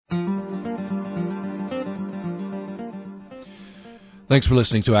Thanks for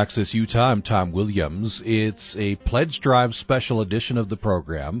listening to Access Utah. I'm Tom Williams. It's a Pledge Drive special edition of the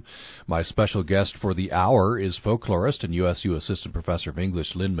program. My special guest for the hour is folklorist and USU Assistant Professor of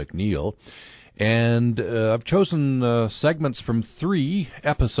English, Lynne McNeill. And I've chosen segments from 3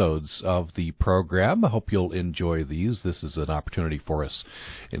 episodes of the program. I hope you'll enjoy these. This is an opportunity for us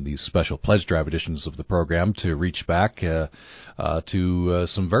in these special Pledge Drive editions of the program to reach back to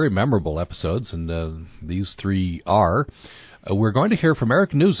some very memorable episodes, and these 3 are... we're going to hear from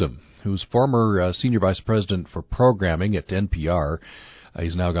Eric Nuzum, who's former Senior Vice President for Programming at NPR.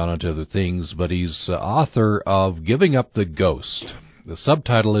 He's now gone on to other things, but he's author of Giving Up the Ghost. The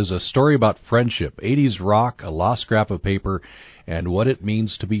subtitle is A Story About Friendship, 80s Rock, A Lost Scrap of Paper, and What It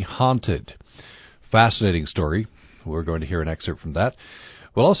Means to Be Haunted. Fascinating story. We're going to hear an excerpt from that.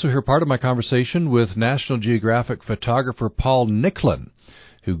 We'll also hear part of my conversation with National Geographic photographer Paul Nicklen,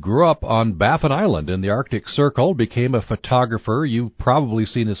 who grew up on Baffin Island in the Arctic Circle, became a photographer. You've probably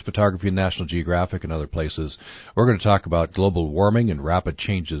seen his photography in National Geographic and other places. We're going to talk about global warming and rapid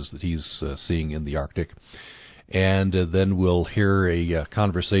changes that he's seeing in the Arctic. And then we'll hear a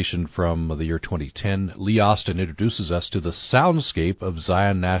conversation from the year 2010. Lee Austin introduces us to the soundscape of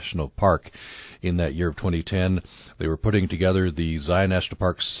Zion National Park. In that year of 2010, they were putting together the Zion National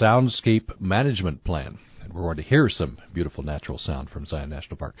Park Soundscape Management Plan. And we're going to hear some beautiful natural sound from Zion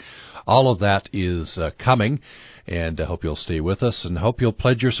National Park. All of that is coming, and I hope you'll stay with us and hope you'll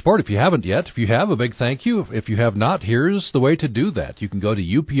pledge your support. If you haven't yet, if you have, a big thank you. If you have not, here's the way to do that. You can go to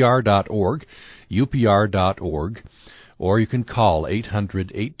upr.org, or you can call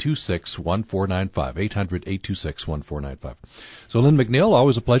 800-826-1495, 800-826-1495. So, Lynne McNeill,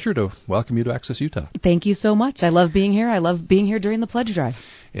 always a pleasure to welcome you to Access Utah. Thank you so much. I love being here. I love being here during the Pledge Drive.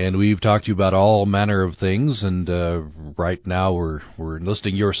 And we've talked to you about all manner of things, and right now we're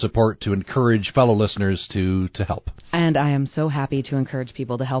enlisting your support to encourage fellow listeners to help. And I am so happy to encourage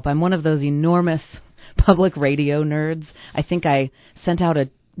people to help. I'm one of those enormous public radio nerds. I think I sent out a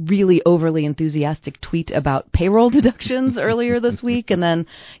really overly enthusiastic tweet about payroll deductions earlier this week, and then,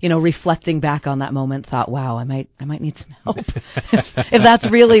 reflecting back on that moment, thought, wow, I might need some help. If that's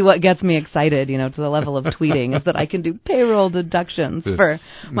really what gets me excited, to the level of tweeting, is that I can do payroll deductions for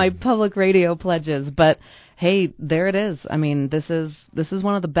my public radio pledges. But hey, there it is. I mean, this is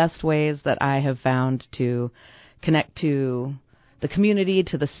one of the best ways that I have found to connect to the community,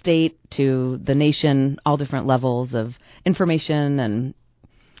 to the state, to the nation, all different levels of information and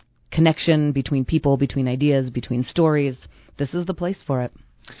connection between people, between ideas, between stories. This is the place for it.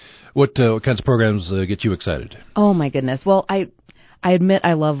 What kinds of programs get you excited? Oh, my goodness. Well, I admit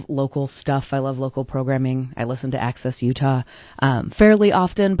I love local stuff. I love local programming. I listen to Access Utah fairly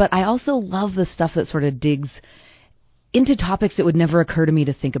often, but I also love the stuff that sort of digs into topics that would never occur to me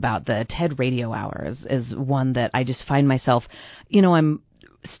to think about. The TED Radio Hour is one that I just find myself, I'm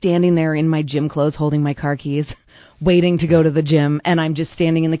standing there in my gym clothes holding my car keys, waiting to go to the gym, and I'm just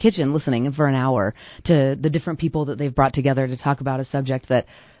standing in the kitchen listening for an hour to the different people that they've brought together to talk about a subject that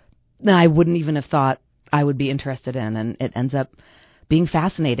I wouldn't even have thought I would be interested in, and it ends up being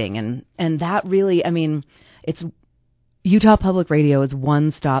fascinating. And that really, it's Utah Public Radio is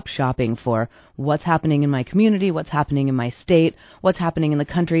one-stop shopping for what's happening in my community, what's happening in my state, what's happening in the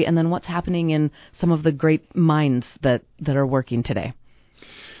country, and then what's happening in some of the great minds that are working today.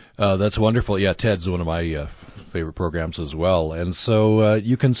 That's wonderful. Yeah, TED's one of my favorite programs as well. And so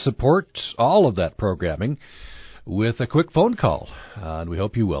you can support all of that programming with a quick phone call, and we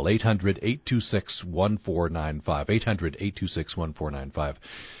hope you will. 800-826-1495, 800-826-1495.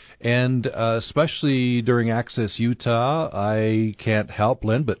 And especially during Access Utah, I can't help,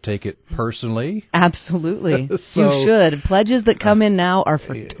 Lynn, but take it personally. Absolutely. You should. Pledges that come in now are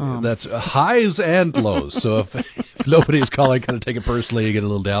for Tom. That's highs and lows. So if nobody's calling, kind of take it personally, you get a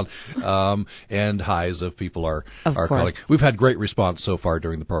little down. And highs if people are calling. We've had great response so far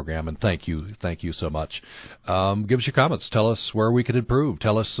during the program, and thank you so much. Give us your comments. Tell us where we could improve.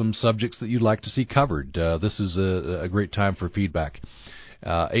 Tell us some subjects that you'd like to see covered. This is a great time for feedback.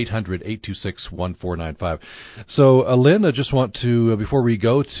 800-826-1495. So, Lynn, I just want to, before we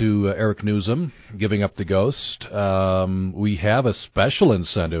go to Eric Nuzum, Giving Up the Ghost, we have a special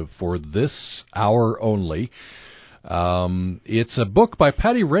incentive for this hour only. It's a book by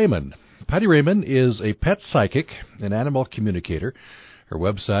Patty Raymond. Patty Raymond is a pet psychic, an animal communicator. Her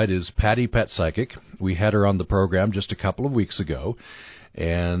website is Patty Pet Psychic. We had her on the program just a couple of weeks ago.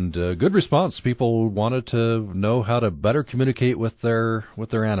 And good response. People wanted to know how to better communicate with their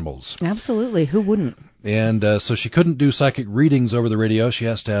animals. Absolutely. Who wouldn't? And so she couldn't do psychic readings over the radio. She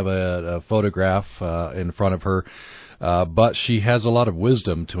has to have a photograph in front of her. But she has a lot of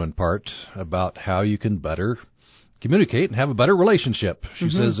wisdom to impart about how you can better communicate and have a better relationship. She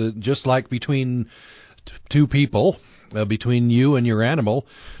says just like between two people, between you and your animal,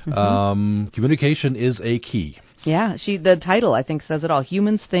 communication is a key. Yeah, the title, I think, says it all.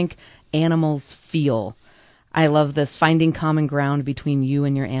 Humans think, animals feel. I love this, finding common ground between you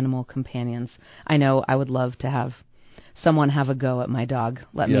and your animal companions. I know I would love to have someone have a go at my dog.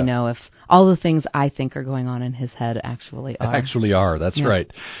 Let me know if all the things I think are going on in his head actually are. That's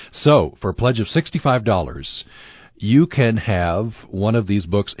right. So, for a pledge of $65, you can have one of these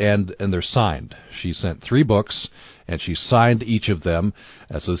books, and they're signed. She sent 3 books, and she signed each of them.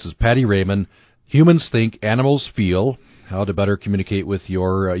 So this is Patty Raymond, Humans Think, Animals Feel, How to Better Communicate with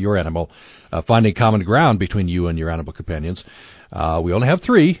Your Animal, Finding Common Ground Between You and Your Animal Companions. We only have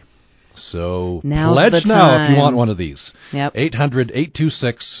 3, so pledge now if you want one of these. Yep.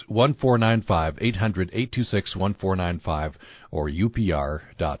 800-826-1495, 800-826-1495, or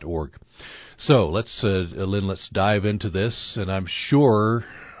upr.org. So Lynn, let's dive into this, and I'm sure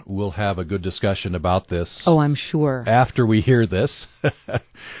we'll have a good discussion about this. Oh, I'm sure. After we hear this.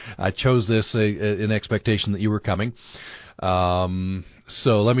 I chose this in expectation that you were coming.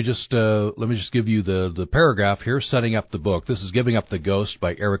 So let me just give you the paragraph here, setting up the book. This is Giving Up the Ghost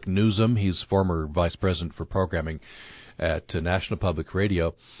by Eric Nuzum. He's former vice president for programming at National Public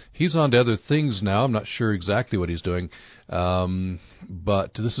Radio. He's on to other things now. I'm not sure exactly what he's doing, but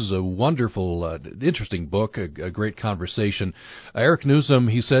this is a wonderful, interesting book, a great conversation. Eric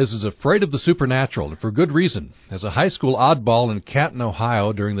Nuzum, he says, is afraid of the supernatural, and for good reason. As a high school oddball in Canton,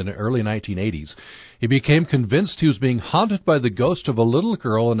 Ohio during the early 1980s, he became convinced he was being haunted by the ghost of a little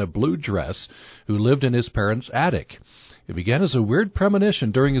girl in a blue dress who lived in his parents' attic. It began as a weird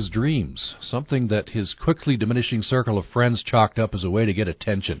premonition during his dreams, something that his quickly diminishing circle of friends chalked up as a way to get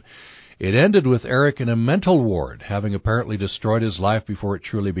attention. It ended with Eric in a mental ward, having apparently destroyed his life before it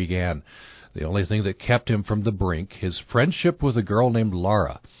truly began. The only thing that kept him from the brink, his friendship with a girl named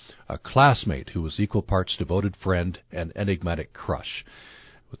Laura, a classmate who was equal parts devoted friend and enigmatic crush.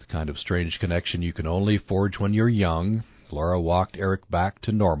 With the kind of strange connection you can only forge when you're young, Laura walked Eric back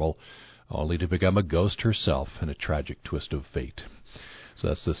to normal, only to become a ghost herself in a tragic twist of fate. So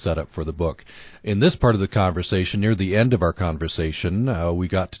that's the setup for the book. In this part of the conversation, near the end of our conversation, we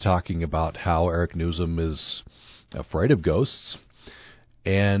got to talking about how Eric Nuzum is afraid of ghosts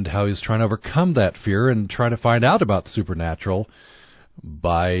and how he's trying to overcome that fear and trying to find out about the supernatural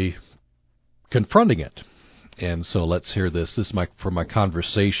by confronting it. And so let's hear this. This is from my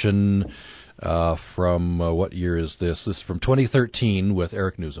conversation from, what year is this? This is from 2013 with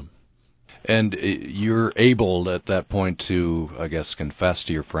Eric Nuzum. And you're able at that point to, I guess, confess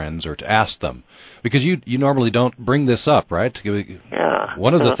to your friends or to ask them. Because you normally don't bring this up, right? Yeah.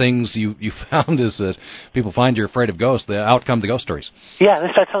 One of the things you found is that people find you're afraid of ghosts. Out come the ghost stories. Yeah,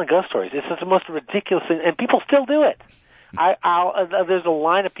 they start telling ghost stories. It's the most ridiculous thing, and people still do it. There's a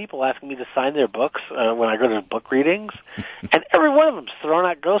line of people asking me to sign their books when I go to book readings, and every one of them's throwing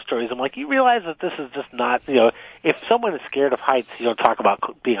out ghost stories. I'm like, you realize that this is just not, if someone is scared of heights, you don't talk about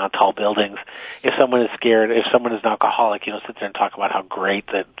being on tall buildings. If someone is an alcoholic, you don't sit there and talk about how great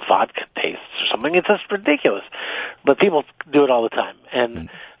that vodka tastes or something. It's just ridiculous. But people do it all the time. And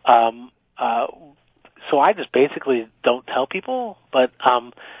so I just basically don't tell people. But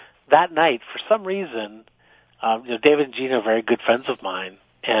that night, for some reason, David and Gina are very good friends of mine,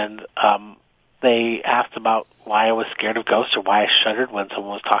 and they asked about why I was scared of ghosts or why I shuddered when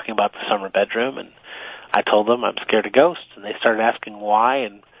someone was talking about the summer bedroom, and I told them I'm scared of ghosts, and they started asking why,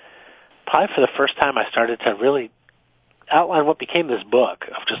 and probably for the first time I started to really outline what became this book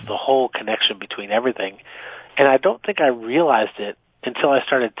of just the whole connection between everything, and I don't think I realized it until I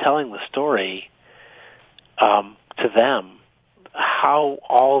started telling the story to them, how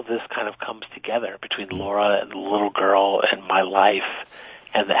all of this kind of comes together between Laura and the little girl and my life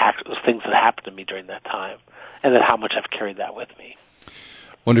and the things that happened to me during that time, and then how much I've carried that with me.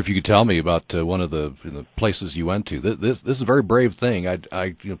 Wonder if you could tell me about one of the places you went to. This is a very brave thing.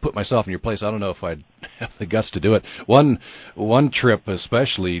 I put myself in your place. I don't know if I'd have the guts to do it. One trip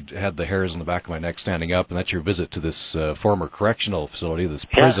especially had the hairs on the back of my neck standing up, and that's your visit to this former correctional facility, this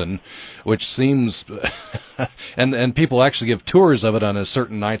prison, which seems and people actually give tours of it on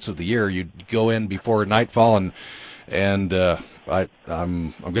certain nights of the year. You go in before nightfall, and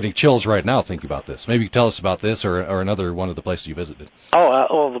I'm getting chills right now thinking about this. Maybe you can tell us about this or another one of the places you visited.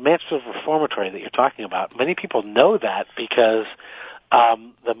 The Mansfield Reformatory that you're talking about. Many people know that because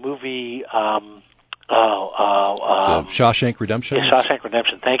the movie the Shawshank Redemption? Yeah, Shawshank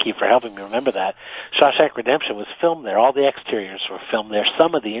Redemption. Thank you for helping me remember that. Shawshank Redemption was filmed there. All the exteriors were filmed there,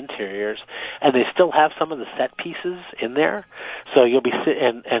 some of the interiors, and they still have some of the set pieces in there. So you'll be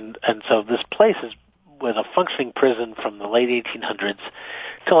and so this place is was a functioning prison from the late 1800s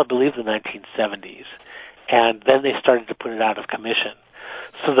till I believe the 1970s, and then they started to put it out of commission.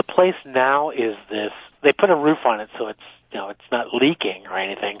 So the place now is this. They put a roof on it, so it's not leaking or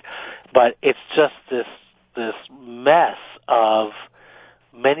anything, but it's just this mess of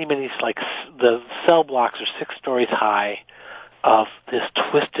many, like the cell blocks are 6 stories high of this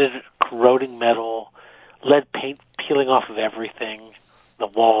twisted, corroding metal, lead paint peeling off of everything, the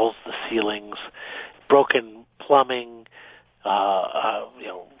walls, the ceilings, broken plumbing,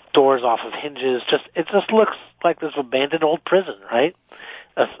 doors off of hinges. It just looks like this abandoned old prison, right?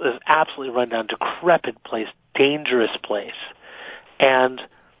 This absolutely run-down, decrepit place, dangerous place. And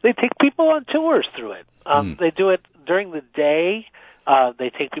they take people on tours through it. They do it during the day. They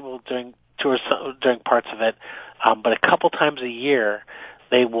take people during tours during parts of it. But a couple times a year,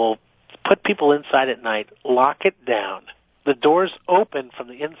 they will put people inside at night, lock it down. The doors open from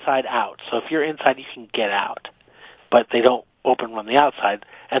the inside out. So if you're inside, you can get out. But they don't open from the outside.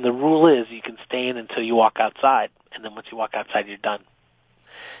 And the rule is you can stay in until you walk outside. And then once you walk outside, you're done.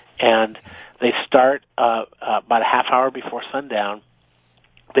 And they start about a half hour before sundown.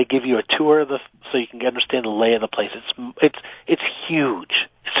 They give you a tour so you can understand the lay of the place. It's huge.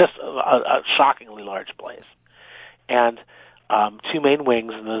 It's just a shockingly large place. And 2 main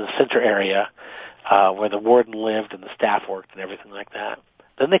wings in the center area where the warden lived and the staff worked and everything like that.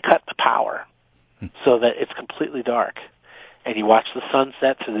 Then they cut the power so that it's completely dark. And you watch the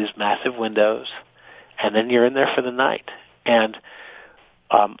sunset through these massive windows, and then you're in there for the night. And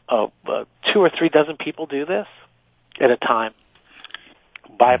 2 or 3 dozen people do this at a time.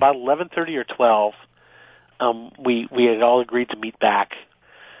 By about 11:30 or 12, we had all agreed to meet back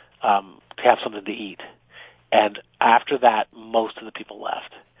to have something to eat. And after that, most of the people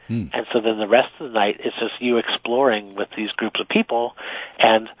left. And so then the rest of the night is just you exploring with these groups of people.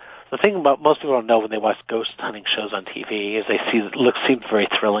 And the thing about most people don't know when they watch ghost hunting shows on TV is they see it seems very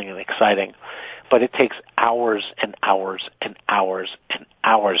thrilling and exciting. But it takes hours and hours and hours and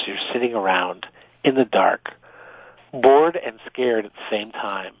hours. You're sitting around in the dark, bored and scared at the same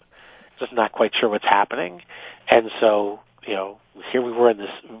time, just not quite sure what's happening. And so, here we were in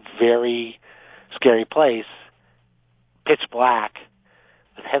this very scary place, pitch black,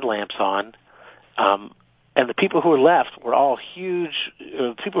 with headlamps on, and the people who were left were all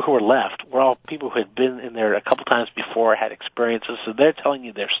people who were left were all people who had been in there a couple times before, had experiences, so they're telling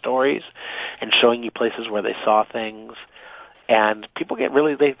you their stories and showing you places where they saw things, and people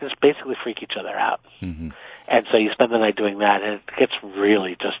they just basically freak each other out. Mm-hmm. And so you spend the night doing that, and it gets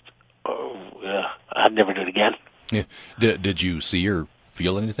really just, I'd never do it again. Yeah. Did you see or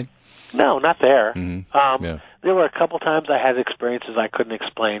feel anything? No, not there. Mm-hmm. There were a couple times I had experiences I couldn't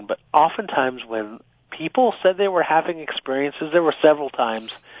explain, but oftentimes when people said they were having experiences, there were several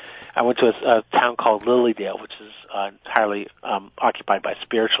times I went to a town called Lilydale, which is entirely occupied by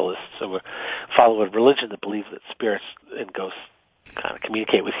spiritualists, so we follow a religion that believes that spirits and ghosts kind of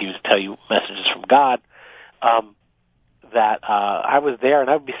communicate with you to tell you messages from God. I was there, and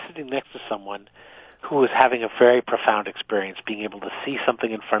I would be sitting next to someone who was having a very profound experience, being able to see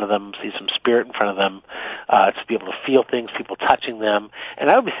something in front of them, see some spirit in front of them, to be able to feel things, people touching them. And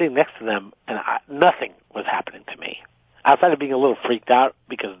I would be sitting next to them, and nothing was happening to me, outside of being a little freaked out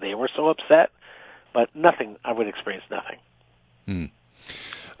because they were so upset. But nothing, I would experience nothing.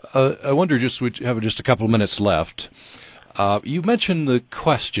 I wonder, we have just a couple of minutes left. You mentioned the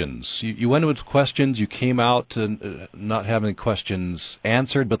questions. You went in with questions. You came out not having questions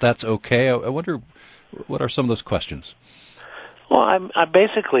answered, but that's okay. I wonder, what are some of those questions? Well, I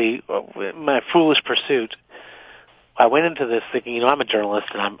basically, my foolish pursuit, I went into this thinking, I'm a journalist,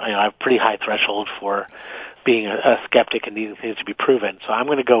 and I have a pretty high threshold for being a skeptic and needing things to be proven. So I'm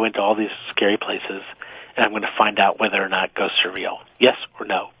going to go into all these scary places, and I'm going to find out whether or not ghosts are real. Yes or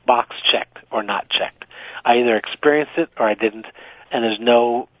no. Box checked or not checked. I either experienced it or I didn't, and there's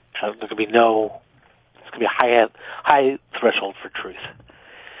going to be a high threshold for truth.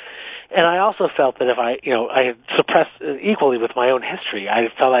 And I also felt that if I had suppressed equally with my own history, I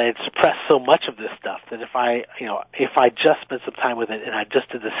felt I had suppressed so much of this stuff that if I just spent some time with it and I just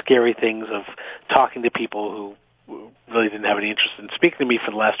did the scary things of talking to people who really didn't have any interest in speaking to me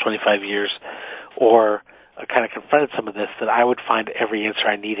for the last 25 years, or kind of confronted some of this, that I would find every answer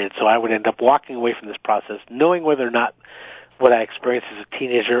I needed. So I would end up walking away from this process knowing whether or not what I experienced as a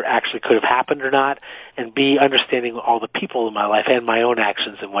teenager actually could have happened or not, and B, understanding all the people in my life and my own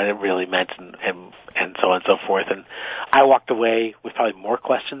actions and what it really meant, and so on and so forth. And I walked away with probably more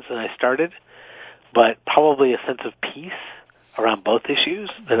questions than I started, but probably a sense of peace around both issues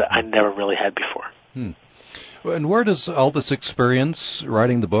that I never really had before. And where does all this experience,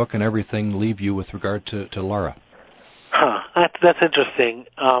 writing the book and everything, leave you with regard to Laura? That's interesting.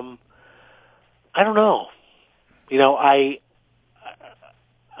 I don't know. You know,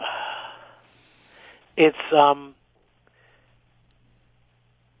 it's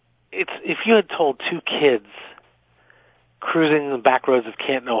if you had told two kids cruising the back roads of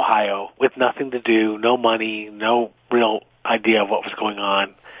Canton, Ohio, with nothing to do, no money, no real idea of what was going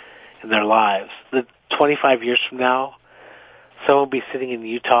on in their lives, that 25 years from now, someone would be sitting in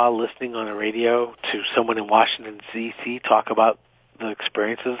Utah listening on the radio to someone in Washington, D.C. talk about the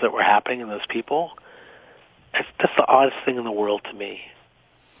experiences that were happening in those people. That's the oddest thing in the world to me.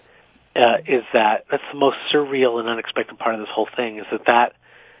 That's the most surreal and unexpected part of this whole thing, is that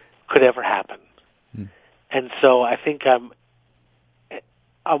could ever happen. And so I think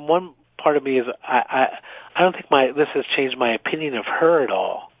one part of me is I don't think this has changed my opinion of her at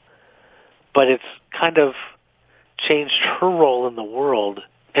all, but it's kind of changed her role in the world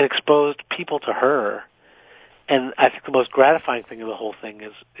and exposed people to her. And I think the most gratifying thing of the whole thing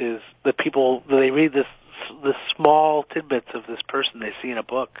is that people, they read the small tidbits of this person they see in a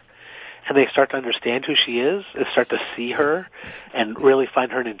book, and they start to understand who she is, and start to see her, and really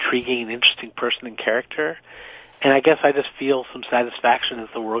find her an intriguing and interesting person and character. And I guess I just feel some satisfaction as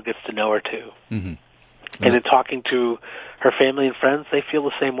the world gets to know her, too. Mm-hmm. And in talking to her family and friends, they feel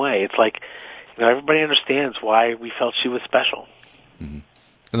the same way. It's like, you know, everybody understands why we felt she was special. Mm-hmm.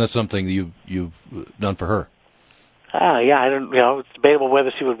 And that's something you've done for her. Yeah, I don't. You know, it's debatable whether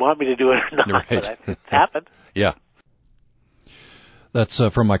she would want me to do it or not, right. But it's happened. Yeah. That's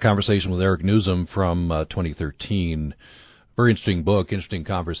from my conversation with Eric Nuzum from 2013. Very interesting book, interesting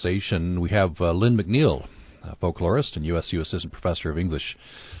conversation. We have Lynne McNeill, folklorist and USU Assistant Professor of English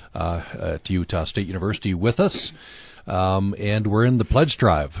at Utah State University, with us. And we're in the pledge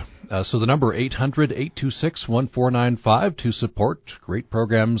drive. So the number 800-826-1495 to support great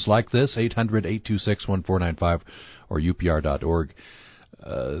programs like this, 800-826-1495 or upr.org.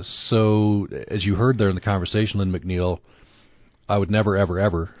 So as you heard there in the conversation, Lynne McNeill, I would never, ever,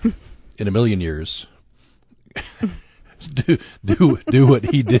 ever in a million years do what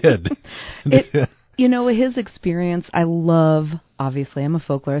he did. You know, his experience, I love, obviously I'm a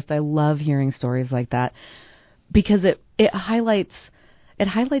folklorist, I love hearing stories like that, because it highlights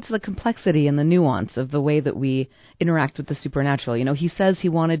the complexity and the nuance of the way that we interact with the supernatural. You know, he says he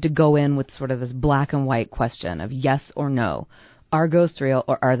wanted to go in with sort of this black and white question of yes or no. Are ghosts real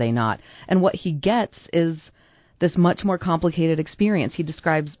or are they not? And what he gets is this much more complicated experience. He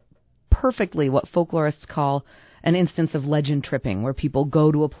describes perfectly what folklorists call an instance of legend tripping, where people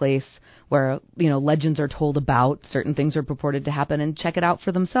go to a place where, you know, legends are told about, certain things are purported to happen, and check it out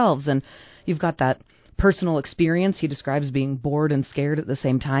for themselves. And you've got that personal experience. He describes being bored and scared at the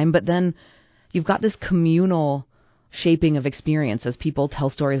same time, but then you've got this communal shaping of experience as people tell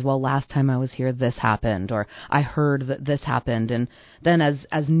stories. Well, last time I was here, this happened, or I heard that this happened. And then as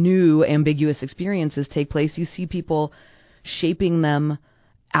new ambiguous experiences take place, you see people shaping them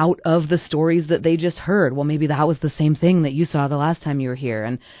out of the stories that they just heard. Well, maybe that was the same thing that you saw the last time you were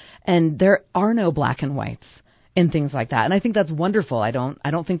here. And there are no black and whites in things like that. And I think that's wonderful. I don't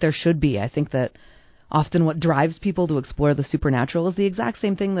think there should be. I think that often what drives people to explore the supernatural is the exact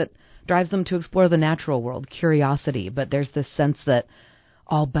same thing that drives them to explore the natural world, curiosity. But there's this sense that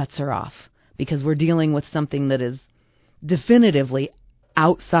all bets are off because we're dealing with something that is definitively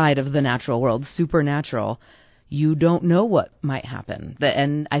outside of the natural world, supernatural. You don't know what might happen.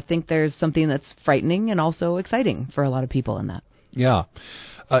 And I think there's something that's frightening and also exciting for a lot of people in that. Yeah.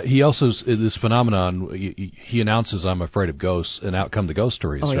 He also, this phenomenon, he announces, I'm afraid of ghosts, and out come the ghost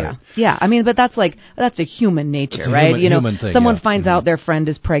stories, right? Yeah. Yeah. I mean, but that's a human nature, right? Human thing, someone finds out their friend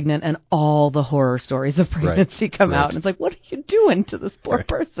is pregnant and all the horror stories of pregnancy come out. And it's like, what are you doing to this poor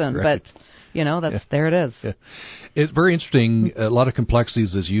person? Right. But, there it is. Yeah. It's very interesting. A lot of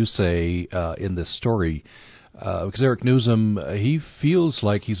complexities, as you say, in this story. Because Eric Nuzum, he feels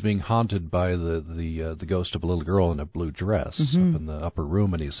like he's being haunted by the ghost of a little girl in a blue dress up in the upper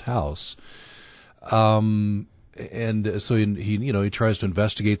room in his house, and so he tries to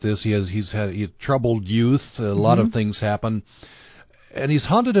investigate this. He had troubled youth. A lot of things happen, and he's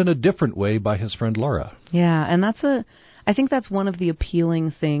haunted in a different way by his friend Laura. Yeah, and I think that's one of the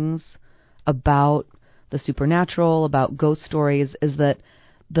appealing things about the supernatural, about ghost stories, is that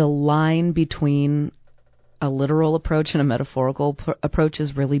the line between a literal approach and a metaphorical approach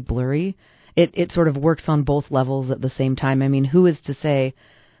is really blurry. It sort of works on both levels at the same time. I mean, who is to say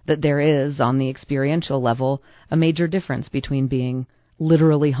that there is, on the experiential level, a major difference between being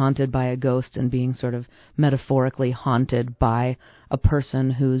literally haunted by a ghost and being sort of metaphorically haunted by a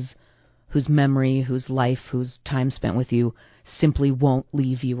person whose whose memory, whose life, whose time spent with you simply won't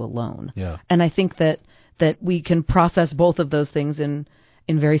leave you alone. Yeah. And I think that we can process both of those things in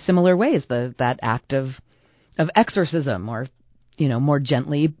very similar ways. That act of exorcism, or more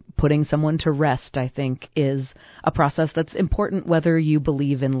gently putting someone to rest, I think, is a process that's important whether you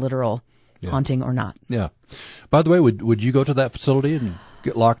believe in literal haunting or not. Yeah. By the way, would you go to that facility and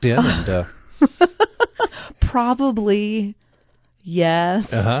get locked in? And Probably, yes.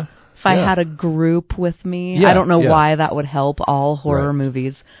 Uh-huh. If I had a group with me. Yeah, I don't know why that would help. All horror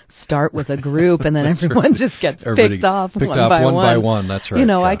movies start with a group, and then everyone just gets picked off one by one. That's right.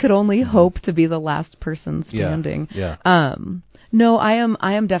 I could only hope to be the last person standing. Yeah. No, I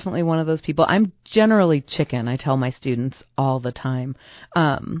am definitely one of those people. I'm generally chicken. I tell my students all the time.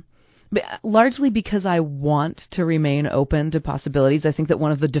 Largely because I want to remain open to possibilities. I think that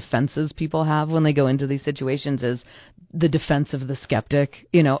one of the defenses people have when they go into these situations is the defense of the skeptic.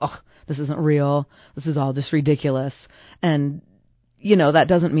 This isn't real. This is all just ridiculous. And, that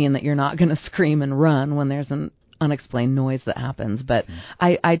doesn't mean that you're not going to scream and run when there's an unexplained noise that happens. But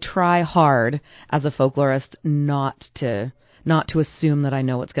I try hard as a folklorist not to assume that I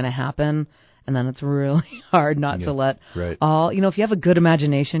know what's going to happen. And then it's really hard not to let all, if you have a good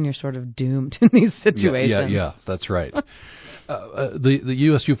imagination, you're sort of doomed in these situations. Yeah, that's right. The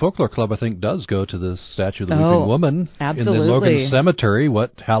USU Folklore Club, I think, does go to the statue of the Weeping Woman absolutely. in the Logan Cemetery.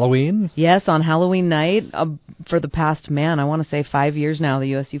 What, Halloween? Yes, on Halloween night. For the past, I want to say 5 years now, the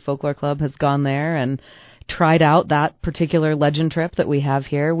USU Folklore Club has gone there and tried out that particular legend trip that we have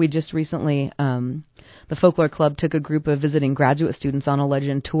here. We just recently... the Folklore Club took a group of visiting graduate students on a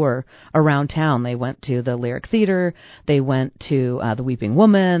legend tour around town. They went to the Lyric Theater. They went to the Weeping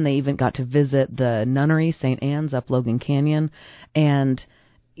Woman. They even got to visit the nunnery, St. Anne's, up Logan Canyon. And,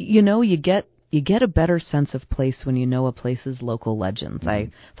 you get a better sense of place when you know a place's local legends.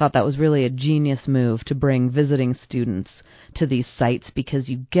 I thought that was really a genius move to bring visiting students to these sites, because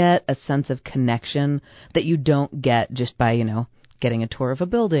you get a sense of connection that you don't get just by, getting a tour of a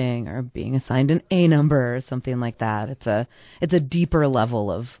building or being assigned an A number or something like that. It's a deeper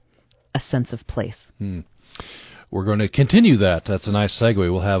level of a sense of place. We're going to continue that. That's a nice segue.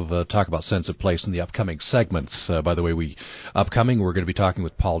 We'll have talk about sense of place in the upcoming segments. By the way, we're going to be talking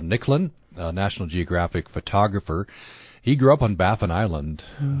with Paul Nicklen, National Geographic photographer. He grew up on Baffin Island.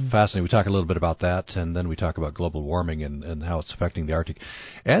 Fascinating. We talk a little bit about that, and then we talk about global warming and how it's affecting the Arctic.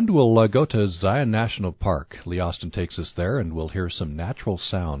 And we'll go to Zion National Park. Lee Austin takes us there, and we'll hear some natural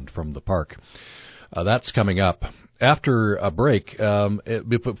sound from the park. That's coming up. After a break,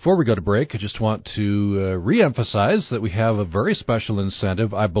 before we go to break, I just want to reemphasize that we have a very special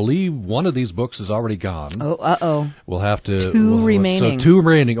incentive. I believe one of these books is already gone. We'll have to... Two remaining. So 2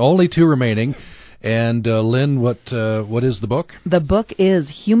 remaining. Only 2 remaining. And Lynn, what is the book? The book is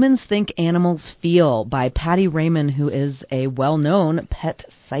Humans Think Animals Feel by Patty Raymond, who is a well-known pet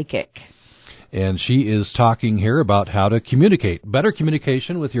psychic. And she is talking here about how to communicate. Better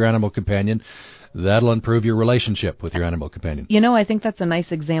communication with your animal companion. That'll improve your relationship with your animal companion. I think that's a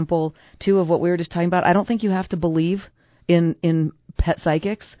nice example, too, of what we were just talking about. I don't think you have to believe in pet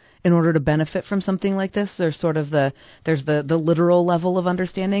psychics in order to benefit from something like this. There's sort of the literal level of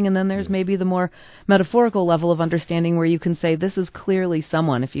understanding, and then there's maybe the more metaphorical level of understanding where you can say, this is clearly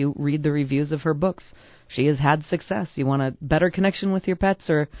someone, if you read the reviews of her books, she has had success. You want a better connection with your pets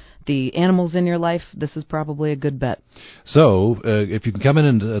or the animals in your life, this is probably a good bet. So if you can come in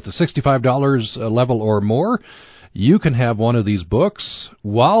at the $65 level or more, you can have one of these books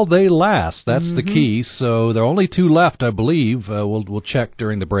while they last. That's the key. So there are only 2 left, I believe. We'll check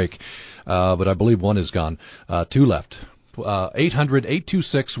during the break, but I believe 1 is gone. 2 left.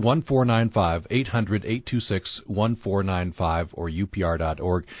 800-826-1495, 800-826-1495, or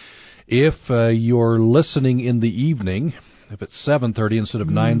upr.org. If you're listening in the evening, if it's 7:30 instead of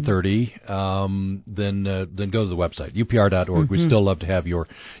 9:30, then go to the website, upr.org. We'd still love to have your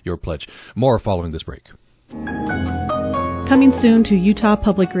pledge. More following this break. Coming soon to Utah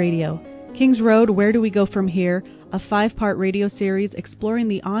Public Radio. Kings Road, Where Do We Go From Here? A 5-part radio series exploring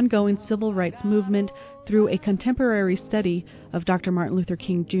the ongoing civil rights movement through a contemporary study of Dr. Martin Luther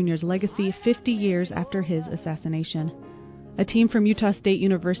King Jr.'s legacy 50 years after his assassination. A team from Utah State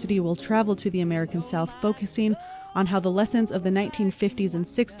University will travel to the American South, focusing on how the lessons of the 1950s and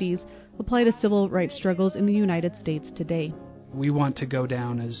 60s apply to civil rights struggles in the United States today. We want to go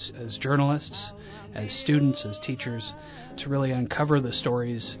down as journalists, as students, as teachers, to really uncover the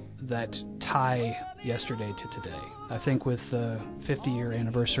stories that tie yesterday to today. I think with the 50-year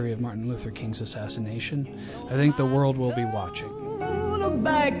anniversary of Martin Luther King's assassination, I think the world will be watching. Look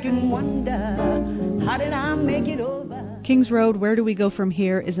back and wonder, how did I make it over? Kings Road, Where Do We Go From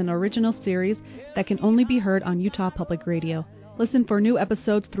Here is an original series that can only be heard on Utah Public Radio. Listen for new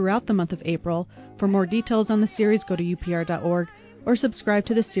episodes throughout the month of April. For more details on the series, go to upr.org or subscribe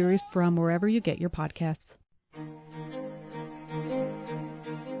to the series from wherever you get your podcasts.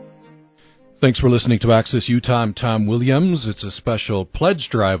 Thanks for listening to Access Utah. I'm Tom Williams. It's a special pledge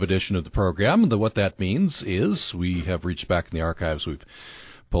drive edition of the program. What that means is we have reached back in the archives. We've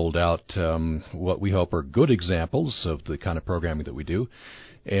pulled out what we hope are good examples of the kind of programming that we do.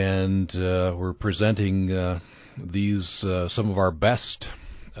 And we're presenting these some of our best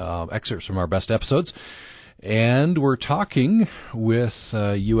excerpts from our best episodes. And we're talking with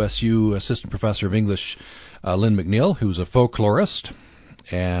USU Assistant Professor of English Lynne McNeill, who's a folklorist.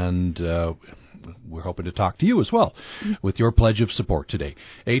 And we're hoping to talk to you as well with your pledge of support today.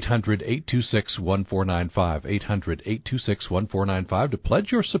 800-826-1495, 800-826-1495 to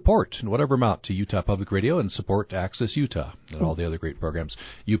pledge your support in whatever amount to Utah Public Radio and support Access Utah and all the other great programs,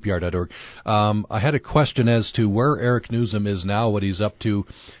 upr.org. I had a question as to where Eric Nuzum is now, what he's up to.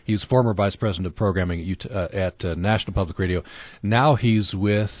 He's former Vice President of Programming at National Public Radio. Now he's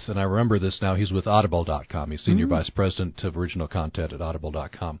with, and I remember this now, he's with Audible.com. He's Senior Vice President of Original Content at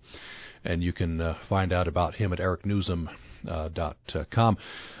Audible.com. And you can find out about him at ericnuzum.com.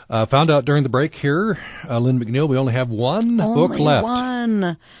 Found out during the break here, Lynne McNeill, we only have one book left.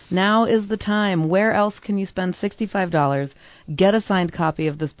 One. Now is the time. Where else can you spend $65, get a signed copy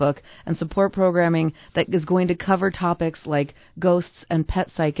of this book, and support programming that is going to cover topics like ghosts and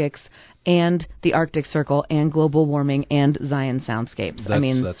pet psychics and the Arctic Circle and global warming and Zion soundscapes?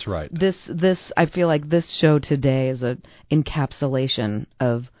 That's right. This I feel like this show today is an encapsulation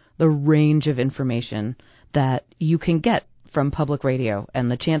of the range of information that you can get from public radio, and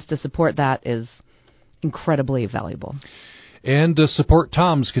the chance to support that is incredibly valuable. And support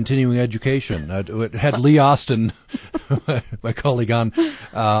Tom's continuing education. It had Lee Austin, my colleague,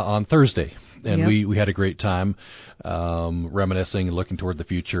 on Thursday, and we had a great time reminiscing and looking toward the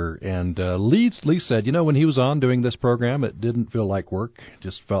future. And Lee said, when he was on doing this program, it didn't feel like work,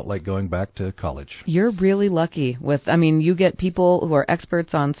 just felt like going back to college. You're really lucky you get people who are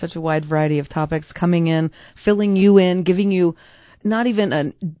experts on such a wide variety of topics coming in, filling you in, giving you not even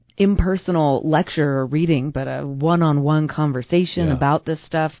an impersonal lecture or reading, but a one-on-one conversation about this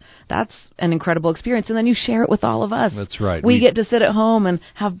stuff. That's an incredible experience. And then you share it with all of us. That's right. We get to sit at home and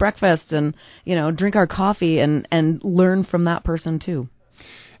have breakfast and, drink our coffee and learn from that person too.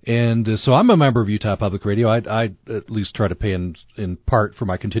 And so I'm a member of Utah Public Radio. I at least try to pay in part for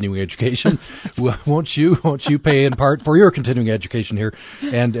my continuing education. Won't you pay in part for your continuing education here,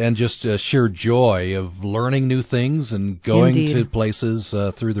 and just sheer joy of learning new things and going to places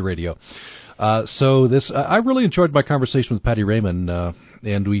through the radio. So I really enjoyed my conversation with Patty Raymond,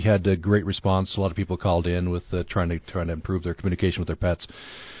 and we had a great response. A lot of people called in with trying to improve their communication with their pets.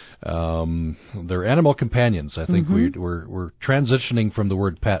 They're animal companions. I think we're transitioning from the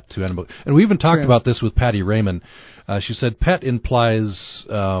word pet to animal. And we even talked about this with Patty Raymond. She said pet implies,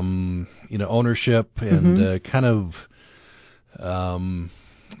 ownership and kind of,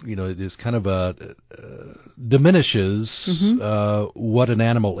 it is kind of diminishes what an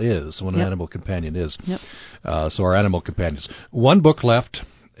animal is, what an animal companion is. So our animal companions. One book left.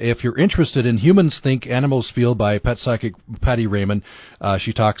 If you're interested in Humans Think, Animals Feel by pet psychic Patty Raymond,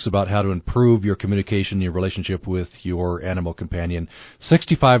 she talks about how to improve your communication, your relationship with your animal companion.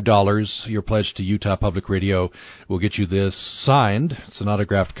 $65, your pledge to Utah Public Radio will get you this signed. It's an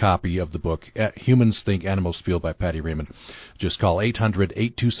autographed copy of the book, Humans Think, Animals Feel by Patty Raymond. Just call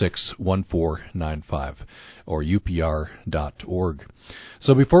 800-826-1495 or upr.org.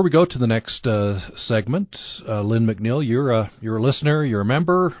 So before we go to the next segment, Lynne McNeill, you're a listener, you're a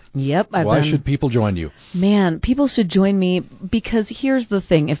member. Yep. Why should people join you? Man, people should join me because here's the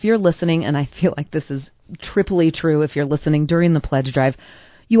thing. If you're listening, and I feel like this is triply true if you're listening during the pledge drive,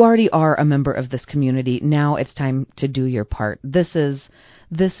 you already are a member of this community. Now it's time to do your part. This is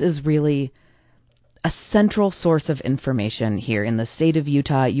really a central source of information here in the state of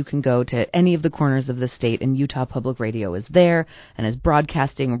Utah. You can go to any of the corners of the state, and Utah Public Radio is there and is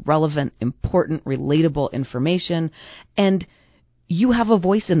broadcasting relevant, important, relatable information. And you have a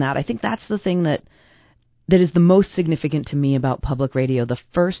voice in that. I think that's the thing that is the most significant to me about public radio. The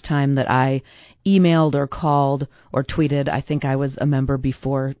first time that I emailed or called or tweeted, I think I was a member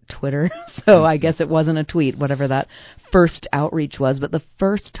before Twitter, so I guess it wasn't a tweet, whatever that first outreach was. But the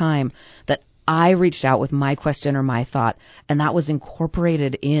first time that I reached out with my question or my thought, and that was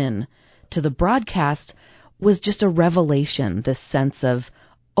incorporated in to the broadcast, was just a revelation, this sense of,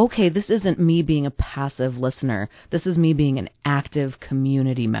 okay, this isn't me being a passive listener. This is me being an active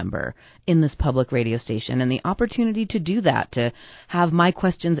community member in this public radio station. And the opportunity to do that, to have my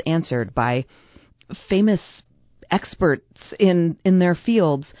questions answered by famous experts in their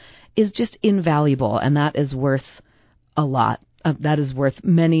fields, is just invaluable. And that is worth a lot. That is worth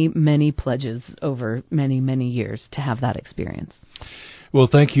many, many pledges over many, many years to have that experience. Well,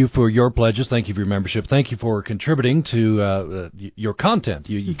 thank you for your pledges. Thank you for your membership. Thank you for contributing to your content.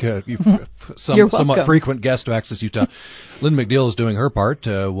 You're somewhat frequent guest to Access Utah. Lynne McNeill is doing her part.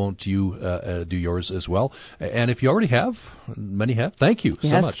 Won't you do yours as well? And if you already have, many have, thank you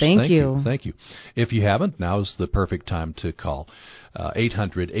so much. Thank you. Thank you. If you haven't, now's the perfect time to call.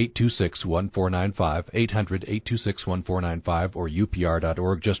 800-826-1495, 800-826-1495, or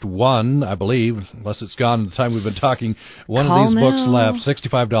upr.org. Just one, I believe, unless it's gone the time we've been talking, one Call of these now. books left.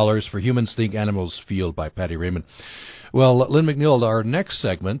 $65 for Humans Think, Animals Feel by Patty Raymond. Well, Lynne McNeill, our next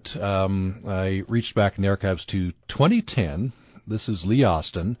segment, I reached back in the archives to 2010. This is Lee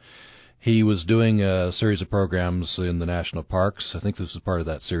Austin. He was doing a series of programs in the national parks. I think this is part of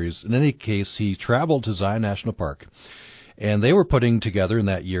that series. In any case, he traveled to Zion National Park, and they were putting together in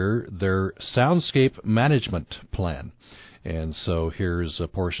that year their soundscape management plan. And so here's a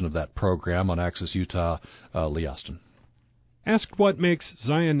portion of that program on Access Utah, Lee Austin. Asked what makes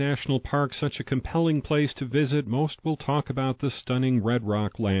Zion National Park such a compelling place to visit, most will talk about the stunning Red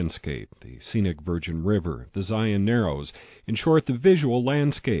Rock landscape, the scenic Virgin River, the Zion Narrows, in short, the visual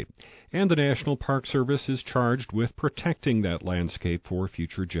landscape. And the National Park Service is charged with protecting that landscape for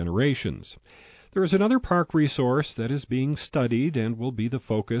future generations. There is another park resource that is being studied and will be the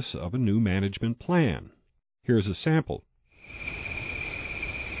focus of a new management plan. Here's a sample.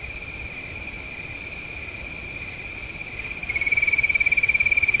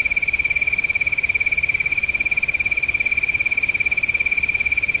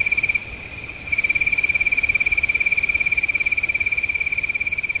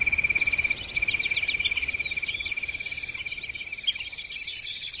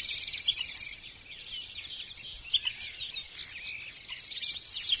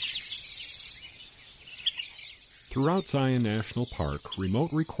 Throughout Zion National Park, remote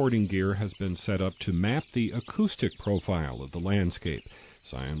recording gear has been set up to map the acoustic profile of the landscape.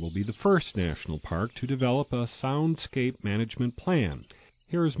 Zion will be the first national park to develop a soundscape management plan.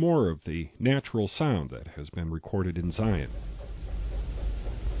 Here is more of the natural sound that has been recorded in Zion.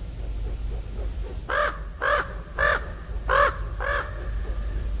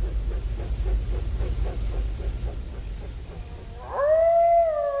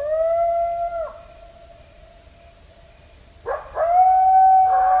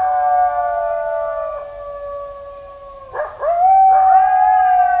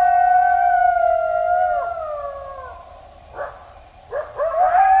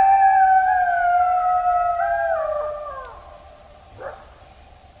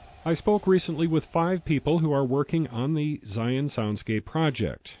 I spoke recently with 5 people who are working on the Zion Soundscape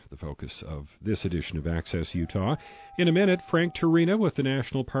project, the focus of this edition of Access Utah. In a minute, Frank Turina with the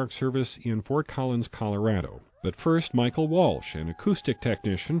National Park Service in Fort Collins, Colorado. But first, Michael Walsh, an acoustic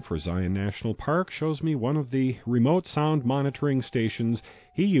technician for Zion National Park, shows me one of the remote sound monitoring stations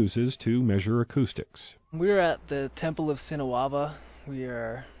he uses to measure acoustics. We're at the Temple of Sinawava. We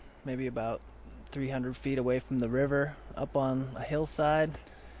are maybe about 300 feet away from the river, up on a hillside,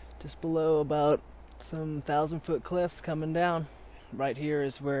 just below about some 1,000-foot cliffs coming down. Right here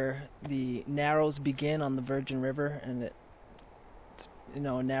is where the Narrows begin on the Virgin River, and it's a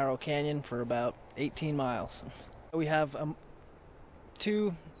narrow canyon for about 18 miles. We have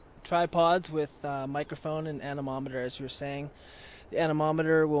 2 tripods with microphone and anemometer, as you were saying. The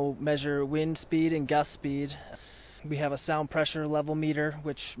anemometer will measure wind speed and gust speed. We have a sound pressure level meter,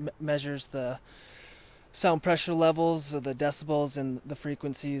 which measures the sound pressure levels, of the decibels and the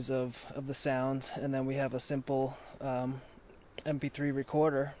frequencies of the sounds, and then we have a simple MP3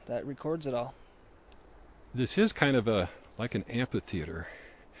 recorder that records it all. This is kind of like an amphitheater.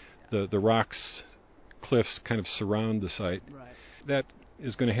 The rocks, cliffs kind of surround the site. Right. That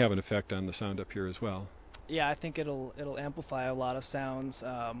is going to have an effect on the sound up here as well. Yeah, I think it'll amplify a lot of sounds.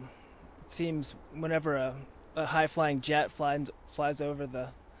 It seems whenever a high-flying jet flies over the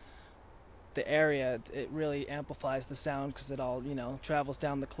area, it really amplifies the sound because it all travels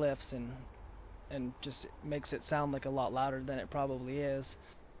down the cliffs and just makes it sound like a lot louder than it probably is.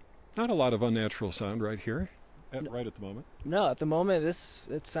 Not a lot of unnatural sound right here, right at the moment. No, at the moment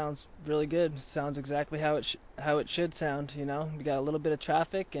it sounds really good. It sounds exactly how it should sound. We got a little bit of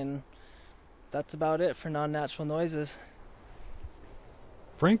traffic, and that's about it for non-natural noises.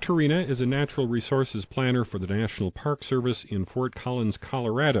 Frank Turina is a natural resources planner for the National Park Service in Fort Collins,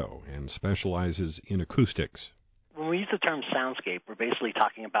 Colorado, and specializes in acoustics. When we use the term soundscape, we're basically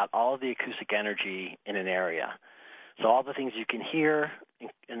talking about all of the acoustic energy in an area. So all the things you can hear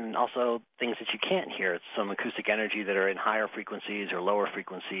and also things that you can't hear. It's some acoustic energy that are in higher frequencies or lower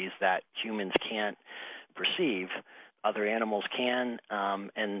frequencies that humans can't perceive. Other animals can,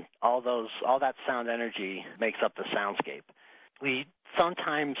 and all that sound energy makes up the soundscape. We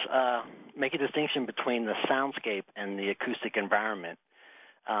sometimes make a distinction between the soundscape and the acoustic environment,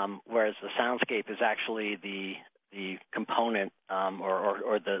 whereas the soundscape is actually the component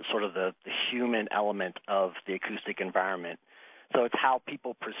or the sort of the human element of the acoustic environment. So it's how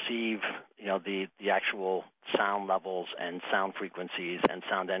people perceive, the actual sound levels and sound frequencies and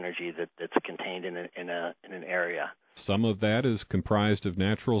sound energy that's contained in an area. Some of that is comprised of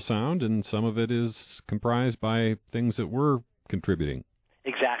natural sound, and some of it is comprised by things that we're contributing.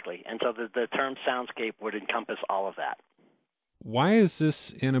 Exactly, and so the term soundscape would encompass all of that. Why is this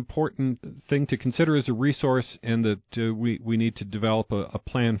an important thing to consider as a resource and that we need to develop a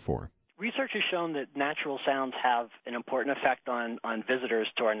plan for? Research has shown that natural sounds have an important effect on visitors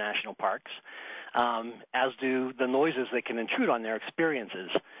to our national parks, as do the noises that can intrude on their experiences.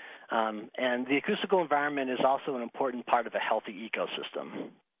 And the acoustical environment is also an important part of a healthy ecosystem.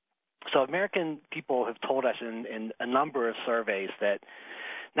 So American people have told us in a number of surveys that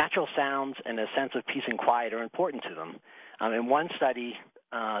natural sounds and a sense of peace and quiet are important to them. In one study,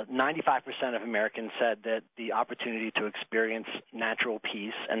 95% of Americans said that the opportunity to experience natural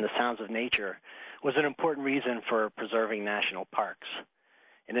peace and the sounds of nature was an important reason for preserving national parks.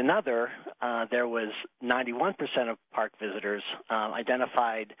 In another, there was 91% of park visitors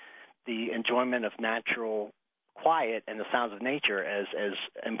identified the enjoyment of natural quiet and the sounds of nature as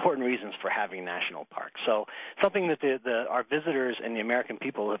important reasons for having national parks. So something that our visitors and the American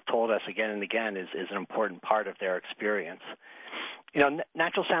people have told us again and again is an important part of their experience.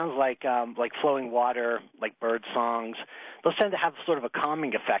 Natural sounds like flowing water, like bird songs, those tend to have sort of a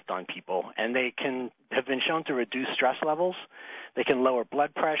calming effect on people, and they have been shown to reduce stress levels. They can lower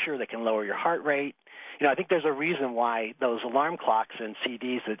blood pressure. They can lower your heart rate. I think there's a reason why those alarm clocks and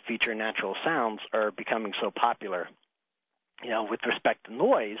CDs that feature natural sounds are becoming so popular. With respect to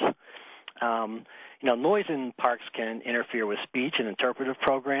noise, noise in parks can interfere with speech and interpretive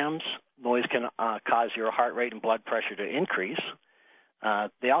programs. Noise can cause your heart rate and blood pressure to increase.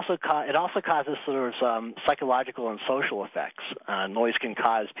 It also causes sort of psychological and social effects. Noise can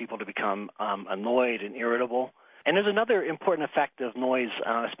cause people to become annoyed and irritable. And there's another important effect of noise,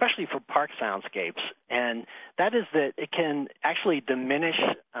 especially for park soundscapes, and that is that it can actually diminish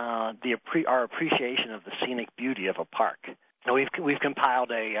our appreciation of the scenic beauty of a park. Now, we've compiled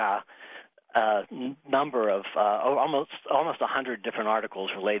a number of almost 100 different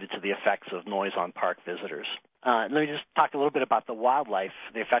articles related to the effects of noise on park visitors. Let me just talk a little bit about the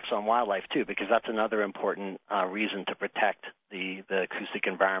effects on wildlife too, because that's another important reason to protect the acoustic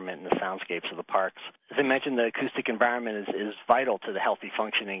environment and the soundscapes of the parks. As I mentioned, the acoustic environment is vital to the healthy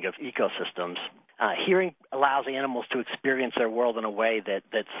functioning of ecosystems. Hearing allows animals to experience their world in a way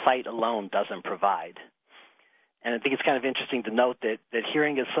that sight alone doesn't provide. And I think it's kind of interesting to note that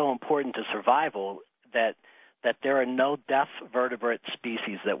hearing is so important to survival that there are no deaf vertebrate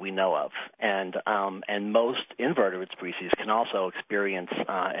species that we know of, and most invertebrate species can also experience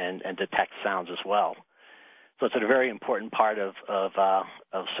and detect sounds as well. So it's a very important part of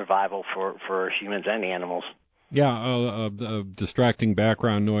survival for humans and animals. Yeah, distracting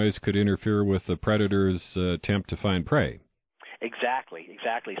background noise could interfere with the predator's attempt to find prey.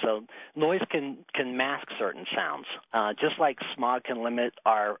 Exactly. So noise can mask certain sounds. Just like smog can limit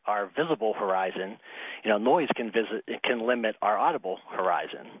our visible horizon, noise can limit our audible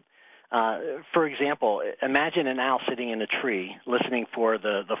horizon. For example, imagine an owl sitting in a tree listening for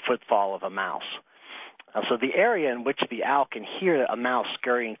the footfall of a mouse. So the area in which the owl can hear a mouse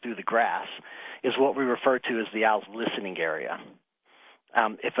scurrying through the grass is what we refer to as the owl's listening area.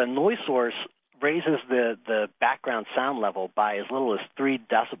 If a noise source raises the background sound level by as little as 3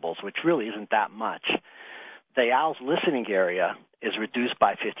 decibels, which really isn't that much, the owl's listening area is reduced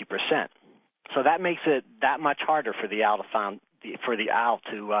by 50%. So that makes it that much harder for the owl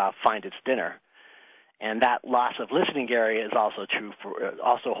to find its dinner. And that loss of listening area is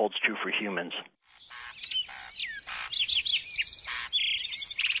also holds true for humans.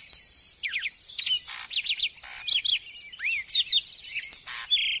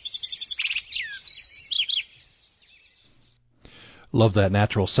 Love that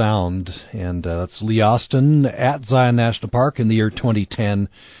natural sound. And that's Lee Austin at Zion National Park in the year 2010.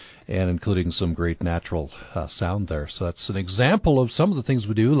 and including some great natural sound there. So that's an example of some of the things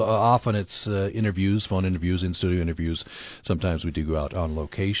we do. Often it's interviews, phone interviews, in-studio interviews. Sometimes we do go out on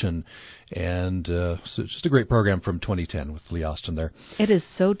location. And so it's just a great program from 2010 with Lee Austin there. It is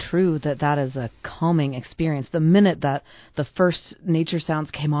so true that is a calming experience. The minute that the first nature sounds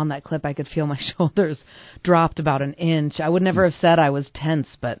came on that clip, I could feel my shoulders dropped about an inch. I would never have said I was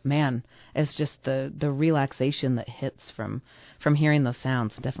tense, but man, it's just the relaxation that hits from hearing those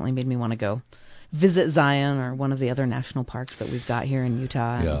sounds. It definitely made me want to go visit Zion or one of the other national parks that we've got here in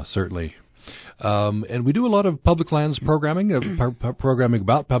Utah. Yeah, certainly. And we do a lot of public lands programming, programming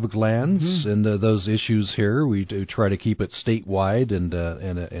about public lands and those issues here. We do try to keep it statewide and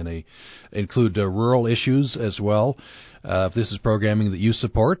include rural issues as well. If this is programming that you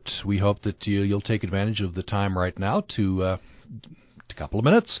support, we hope that you'll take advantage of the time right now to a couple of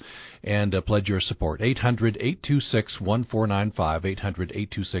minutes and pledge your support. 800-826-1495,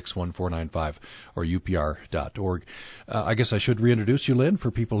 800-826-1495, or upr.org. I guess I should reintroduce you, Lynn, for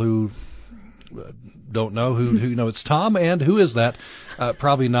people who don't know who it's Tom, and who is that?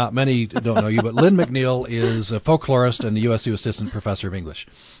 Probably not many don't know you, but Lynne McNeill is a folklorist and the USU Assistant Professor of English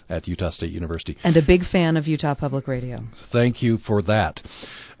at Utah State University. And a big fan of Utah Public Radio. Thank you for that.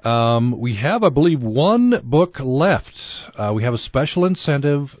 We have, I believe, one book left. We have a special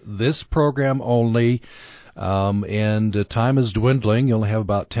incentive, this program only, and time is dwindling. You only have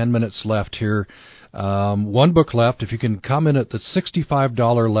about 10 minutes left here. One book left. If you can come in at the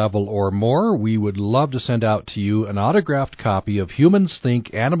 $65 level or more, we would love to send out to you an autographed copy of Humans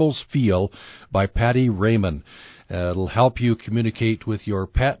Think, Animals Feel by Patty Raymond. It'll help you communicate with your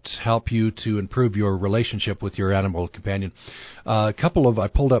pet, help you to improve your relationship with your animal companion. I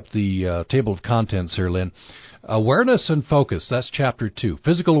pulled up the table of contents here, Lynn. Awareness and focus, that's Chapter 2.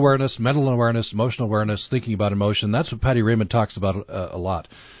 Physical awareness, mental awareness, emotional awareness, thinking about emotion. That's what Patty Raymond talks about a lot.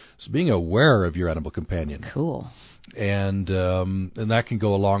 It's being aware of your animal companion. Cool. And that can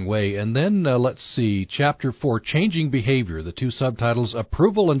go a long way. And then, let's see, Chapter 4, Changing Behavior, the two subtitles,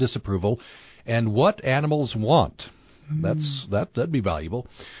 Approval and Disapproval, and What Animals Want. That'd be valuable.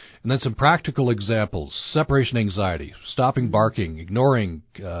 And then some practical examples: separation anxiety, stopping barking, ignoring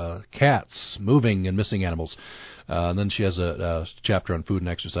cats, moving and missing animals. And then she has a chapter on food and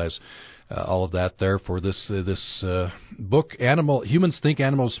exercise. All of that there for this book, Humans Think,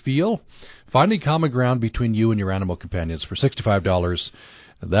 Animals Feel, Finding Common Ground Between You and Your Animal Companions, for $65.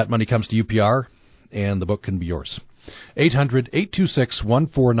 That money comes to UPR, and the book can be yours.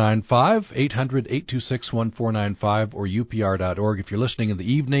 800-826-1495, 800-826-1495, or upr.org. If you're listening in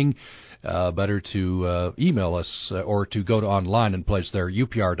the evening, better to email us or to go to online and pledge there,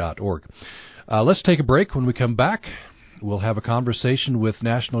 upr.org. Let's take a break. When we come back, we'll have a conversation with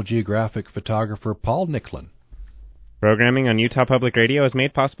National Geographic photographer Paul Nicklen. Programming on Utah Public Radio is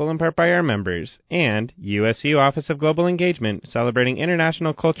made possible in part by our members, and USU Office of Global Engagement, celebrating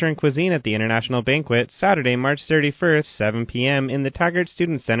international culture and cuisine at the International Banquet, Saturday, March 31st, 7 p.m. in the Taggart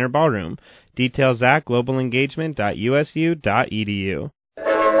Student Center Ballroom. Details at globalengagement.usu.edu.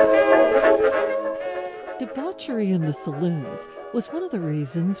 Debauchery in the saloons was one of the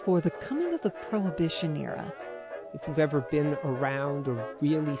reasons for the coming of the Prohibition era. If you've ever been around a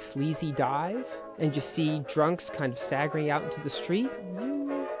really sleazy dive and just see drunks kind of staggering out into the street,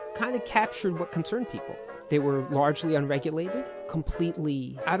 you kind of captured what concerned people. They were largely unregulated,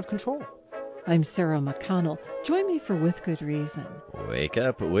 completely out of control. I'm Sarah McConnell. Join me for With Good Reason. Wake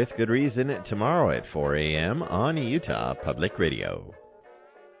up with Good Reason tomorrow at 4 a.m. on Utah Public Radio.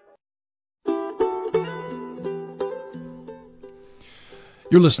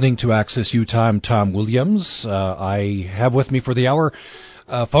 You're listening to Access Utah. I'm Tom Williams. I have with me for the hour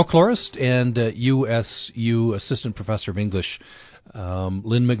folklorist and USU Assistant Professor of English,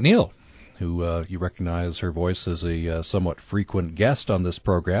 Lynne McNeill, who you recognize her voice as a somewhat frequent guest on this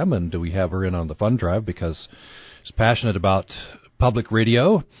program, and we have her in on the fund drive because she's passionate about public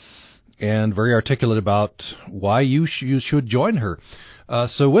radio and very articulate about why you should join her.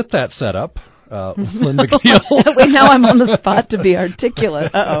 So with that setup, Lynne McNeill. We know I'm on the spot to be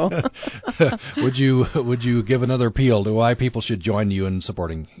articulate. Would you give another appeal to why people should join you in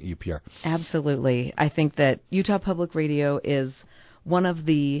supporting UPR? Absolutely. I think that Utah Public Radio is one of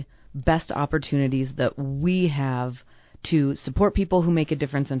the best opportunities that we have to support people who make a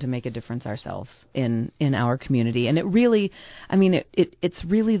difference and to make a difference ourselves in our community. And it really, it's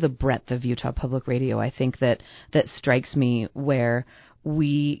really the breadth of Utah Public Radio, I think, that strikes me, where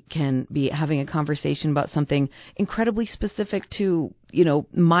we can be having a conversation about something incredibly specific to,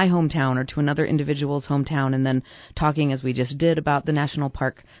 my hometown or to another individual's hometown, and then talking, as we just did, about the national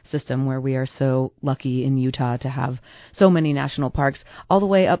park system, where we are so lucky in Utah to have so many national parks, all the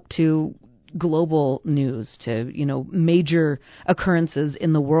way up to global news, to, major occurrences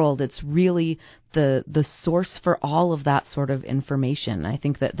in the world. It's really the source for all of that sort of information. I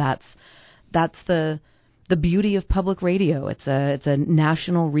think that's the beauty of public radio. It's a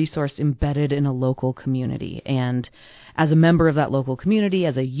national resource embedded in a local community. And as a member of that local community,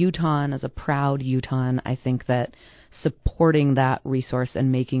 as a Utahn, as a proud Utahn, I think that supporting that resource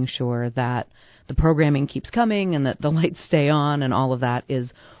and making sure that the programming keeps coming and that the lights stay on and all of that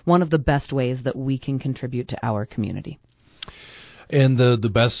is one of the best ways that we can contribute to our community. And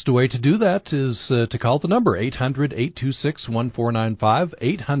the best way to do that is to call the number, 800-826-1495,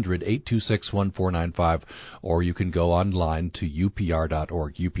 800-826-1495, or you can go online to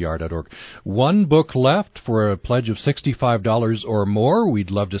upr.org, upr.org. One book left for a pledge of $65 or more.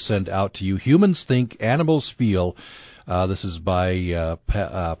 We'd love to send out to you, Humans Think, Animals Feel. This is by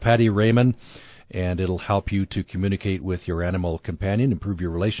Patty Raymond, and it'll help you to communicate with your animal companion, improve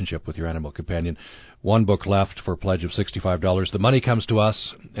your relationship with your animal companion. One book left for a pledge of $65. The money comes to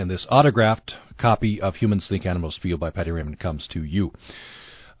us, and this autographed copy of Humans Think, Animals Feel by Patty Raymond comes to you.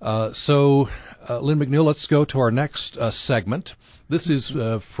 So, Lynne McNeill, let's go to our next segment. This is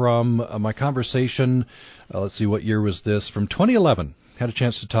from my conversation, let's see, what year was this? From 2011. Had a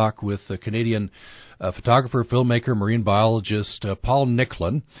chance to talk with a Canadian photographer, filmmaker, marine biologist, Paul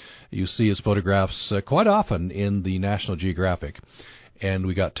Nicklen. You see his photographs quite often in the National Geographic. And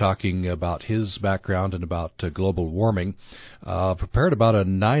we got talking about his background and about global warming. Prepared about a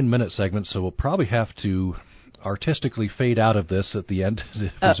 9-minute segment, so we'll probably have to artistically fade out of this at the end.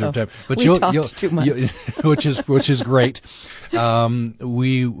 Time. But we talked too much. which is great.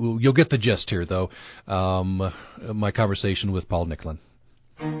 You'll get the gist here, though. My conversation with Paul Nicklen.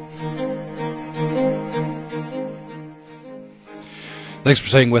 Thanks for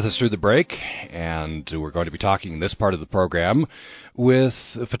staying with us through the break, and we're going to be talking in this part of the program with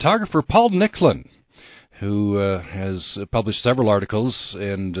photographer Paul Nicklen, who has published several articles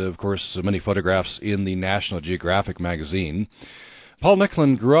and, of course, many photographs in the National Geographic magazine. Paul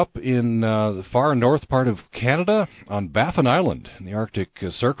Nicklen grew up in the far north part of Canada on Baffin Island in the Arctic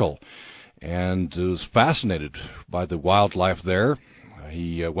Circle, and was fascinated by the wildlife there.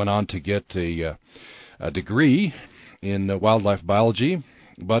 He went on to get a degree in wildlife biology,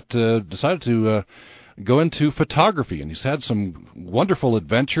 but decided to go into photography, and he's had some wonderful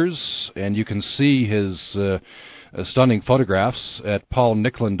adventures, and you can see his stunning photographs at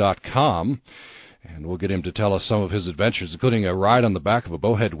paulnicklen.com, and we'll get him to tell us some of his adventures, including a ride on the back of a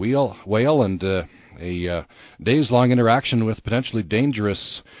bowhead whale and a days-long interaction with potentially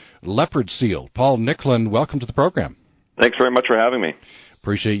dangerous leopard seal. Paul Nicklen, welcome to the program. Thanks very much for having me.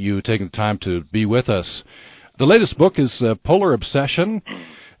 Appreciate you taking the time to be with us. The latest book is Polar Obsession,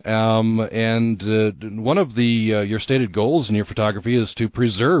 and one of your stated goals in your photography is to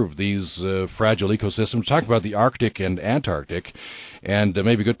preserve these fragile ecosystems. Talk about the Arctic and Antarctic, and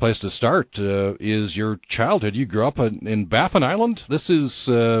maybe a good place to start is your childhood. You grew up in Baffin Island. This is,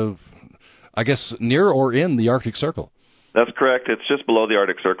 I guess, near or in the Arctic Circle. That's correct. It's just below the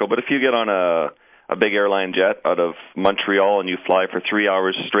Arctic Circle, but if you get on a big airline jet out of Montreal and you fly for 3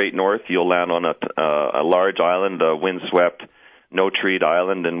 hours straight north, you'll land on a large island, a windswept, no-treed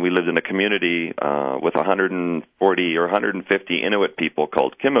island, and we lived in a community with 140 or 150 Inuit people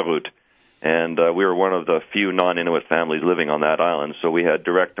called Kimirut, and we were one of the few non-Inuit families living on that island, so we had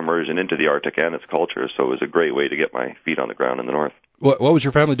direct immersion into the Arctic and its culture, so it was a great way to get my feet on the ground in the north. What was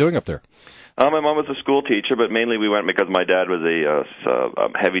your family doing up there? My mom was a school teacher, but mainly we went because my dad was a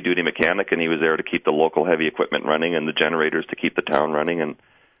heavy-duty mechanic, and he was there to keep the local heavy equipment running and the generators to keep the town running and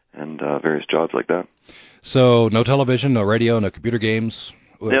various jobs like that. So no television, no radio, no computer games?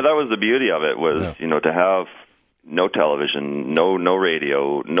 Yeah, that was the beauty of it, was, to have no television, no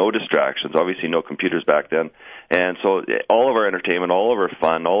radio, no distractions, obviously no computers back then. And so all of our entertainment, all of our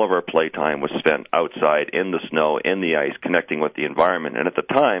fun, all of our playtime was spent outside in the snow, in the ice, connecting with the environment. And at the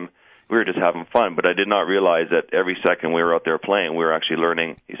time, we were just having fun, but I did not realize that every second we were out there playing, we were actually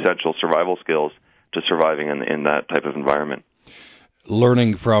learning essential survival skills to surviving in that type of environment.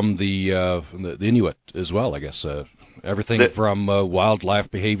 Learning from the Inuit as well, I guess. Everything from wildlife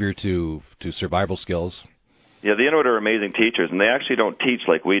behavior to survival skills. Yeah, the Inuit are amazing teachers, and they actually don't teach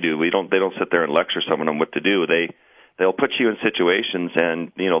like we do. They don't sit there and lecture someone on what to do. They'll put you in situations,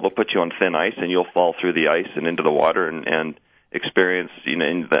 and they'll put you on thin ice, and you'll fall through the ice and into the water, and experience,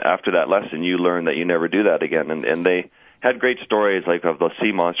 after that lesson, you learn that you never do that again. And they had great stories like of the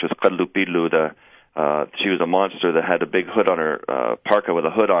sea monsters, Kadlupidlu, she was a monster that had a big hood on her, parka with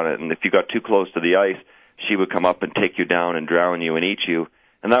a hood on it, and if you got too close to the ice, she would come up and take you down and drown you and eat you.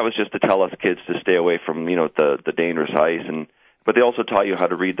 And that was just to tell us kids to stay away from, the dangerous ice. But they also taught you how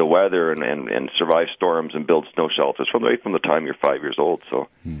to read the weather and survive storms and build snow shelters right from the time you're 5 years old. So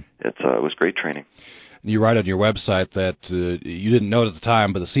it was great training. You write on your website that you didn't know it at the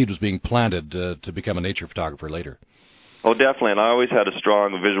time, but the seed was being planted to become a nature photographer later. Oh, definitely. And I always had a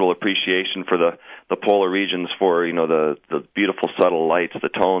strong visual appreciation for the polar regions, for the beautiful subtle lights, the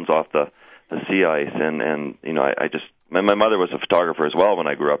tones off the sea ice, and I just. My mother was a photographer as well when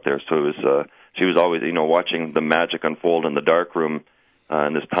I grew up there, so it was she was always watching the magic unfold in the dark room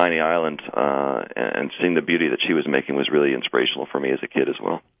in this tiny island, and seeing the beauty that she was making was really inspirational for me as a kid as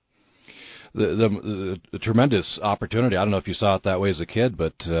well. The tremendous opportunity. I don't know if you saw it that way as a kid,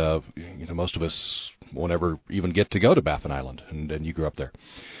 but most of us won't ever even get to go to Baffin Island, and you grew up there.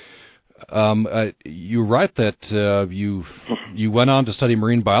 You write that you went on to study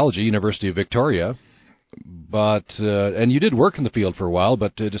marine biology, University of Victoria. But and you did work in the field for a while,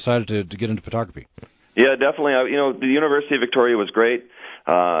 but decided to get into photography. Yeah, definitely. The University of Victoria was great,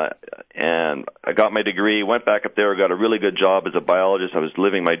 and I got my degree. Went back up there, got a really good job as a biologist. I was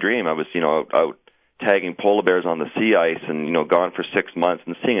living my dream. I was, out tagging polar bears on the sea ice, and gone for 6 months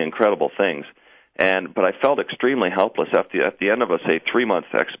and seeing incredible things. But I felt extremely helpless at the end of a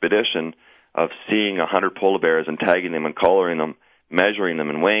 3-month expedition of seeing 100 polar bears and tagging them and coloring them, measuring them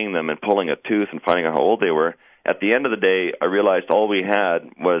and weighing them and pulling a tooth and finding out how old they were. At the end of the day, I realized all we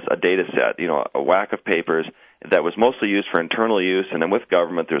had was a data set, a whack of papers that was mostly used for internal use, and then with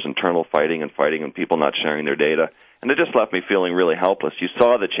government there's internal fighting and people not sharing their data. And it just left me feeling really helpless. You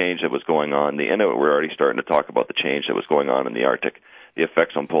saw the change that was going on. The Inuit were already starting to talk about the change that was going on in the Arctic, the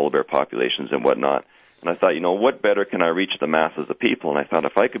effects on polar bear populations and whatnot. And I thought, what better can I reach the masses of people? And I thought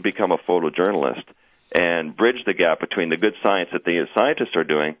if I could become a photojournalist and bridge the gap between the good science that the scientists are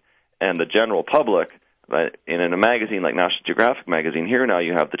doing and the general public, in a magazine like National Geographic magazine, here now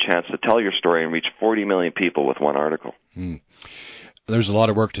you have the chance to tell your story and reach 40 million people with one article. There's a lot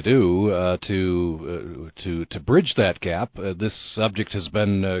of work to do to bridge that gap. This subject has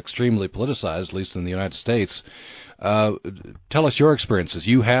been extremely politicized, at least in the United States. Tell us your experiences.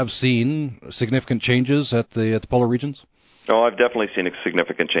 You have seen significant changes at the polar regions? Oh, I've definitely seen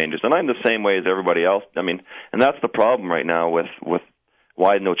significant changes, and I'm the same way as everybody else. And that's the problem right now with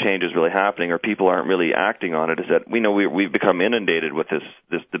why no change is really happening, or people aren't really acting on it, is that we've become inundated with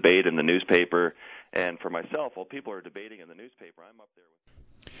this debate in the newspaper. And for myself, while people are debating in the newspaper, I'm up there with...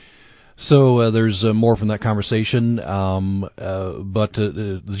 So there's more from that conversation, but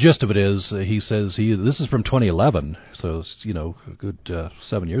the gist of it is, he says this is from 2011, so it's, a good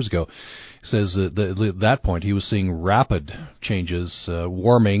 7 years ago. He says at that point he was seeing rapid changes,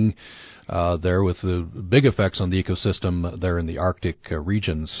 warming there with the big effects on the ecosystem there in the Arctic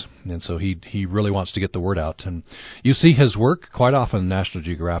regions, and so he really wants to get the word out. And you see his work quite often in National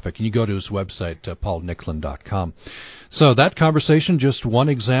Geographic, and you go to his website, paulnicklen.com. So that conversation, just one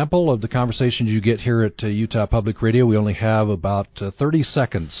example of the conversations you get here at Utah Public Radio. We only have about 30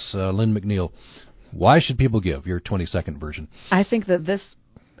 seconds. Lynne McNeill, why should people give? Your 20-second version. I think that this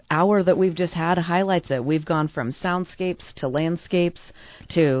hour that we've just had highlights it. We've gone from soundscapes to landscapes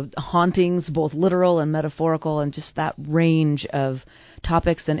to hauntings, both literal and metaphorical, and just that range of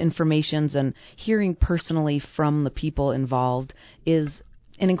topics and informations, and hearing personally from the people involved is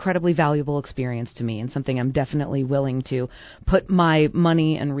an incredibly valuable experience to me, and something I'm definitely willing to put my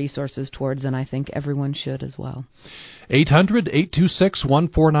money and resources towards, and I think everyone should as well.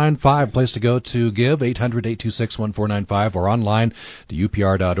 800-826-1495, place to go to give, 800-826-1495, or online to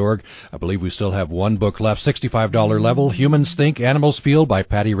upr.org. I believe we still have one book left, $65 level, Humans Think, Animals Feel, by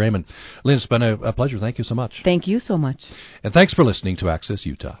Patty Raymond. Lynn, it's been a pleasure. Thank you so much. Thank you so much. And thanks for listening to Access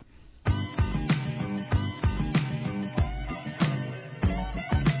Utah.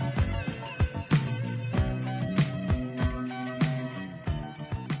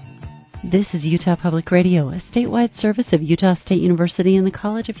 This is Utah Public Radio, a statewide service of Utah State University and the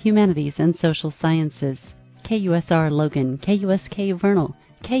College of Humanities and Social Sciences. KUSR Logan, KUSK Vernal,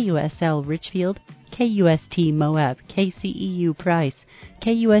 KUSL Richfield, KUST Moab, KCEU Price,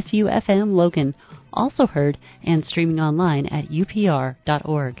 KUSU FM Logan, also heard and streaming online at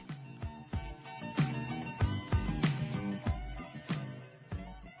upr.org.